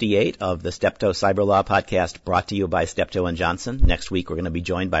episode 58 of the Steptoe Cyber Law Podcast, brought to you by Steptoe & Johnson. Next week, we're going to be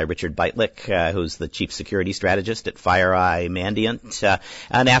joined by Richard Beitlich, who's the Chief Security Strategist at FireEye Mandiant.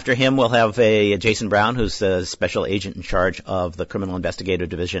 And after him, we'll have Jason Brown, who's a Special Agent in charge of the Criminal Investigative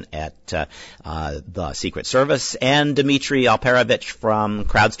Division at the Secret Service, and Dmitry Alperovich from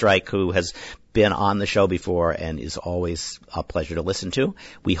CrowdStrike, who has been on the show before and is always a pleasure to listen to.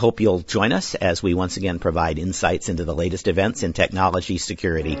 We hope you'll join us as we once again provide insights into the latest events in technology,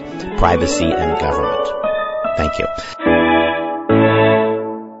 security, privacy, and government. Thank you.